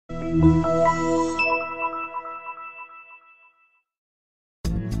You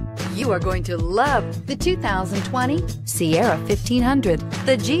are going to love the 2020 Sierra 1500.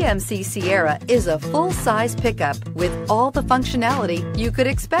 The GMC Sierra is a full-size pickup with all the functionality you could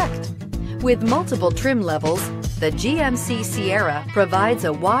expect. With multiple trim levels, the GMC Sierra provides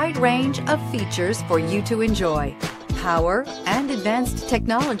a wide range of features for you to enjoy. Power and advanced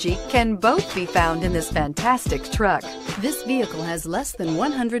technology can both be found in this fantastic truck. This vehicle has less than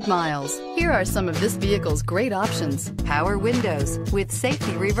 100 miles. Here are some of this vehicle's great options: power windows with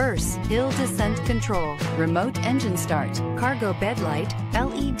safety reverse, hill descent control, remote engine start, cargo bed light,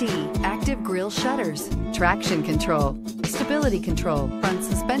 LED, active grille shutters, traction control, stability control, front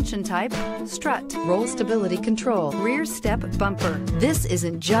suspension type, strut, roll stability control, rear step bumper. This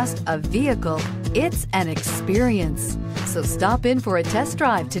isn't just a vehicle, it's an experience. So stop in for a test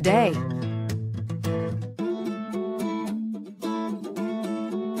drive today.